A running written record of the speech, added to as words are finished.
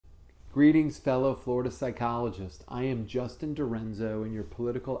Greetings, fellow Florida psychologists. I am Justin Dorenzo, and your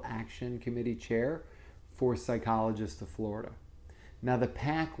Political Action Committee Chair for Psychologists of Florida. Now, the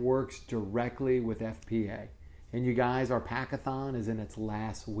PAC works directly with FPA. And you guys, our Pacathon is in its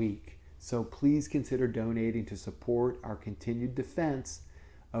last week. So please consider donating to support our continued defense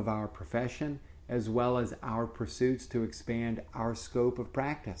of our profession, as well as our pursuits to expand our scope of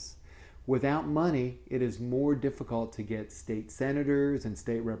practice. Without money, it is more difficult to get state senators and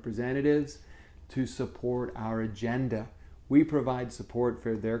state representatives to support our agenda. We provide support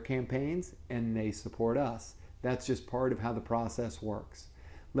for their campaigns, and they support us. That's just part of how the process works.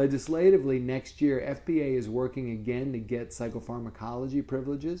 Legislatively, next year, FPA is working again to get psychopharmacology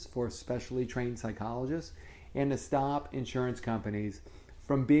privileges for specially trained psychologists and to stop insurance companies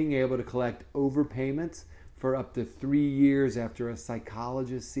from being able to collect overpayments for up to 3 years after a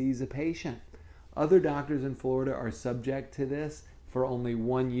psychologist sees a patient. Other doctors in Florida are subject to this for only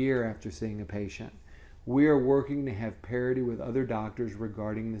 1 year after seeing a patient. We are working to have parity with other doctors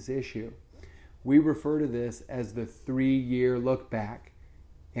regarding this issue. We refer to this as the 3-year look back,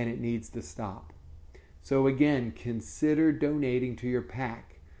 and it needs to stop. So again, consider donating to your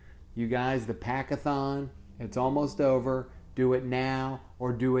PAC. You guys, the Pacathon, it's almost over. Do it now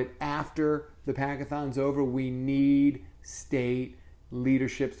or do it after the Pacathon's over. We need state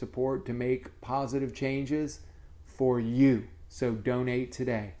leadership support to make positive changes for you. So donate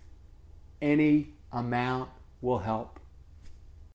today. Any amount will help.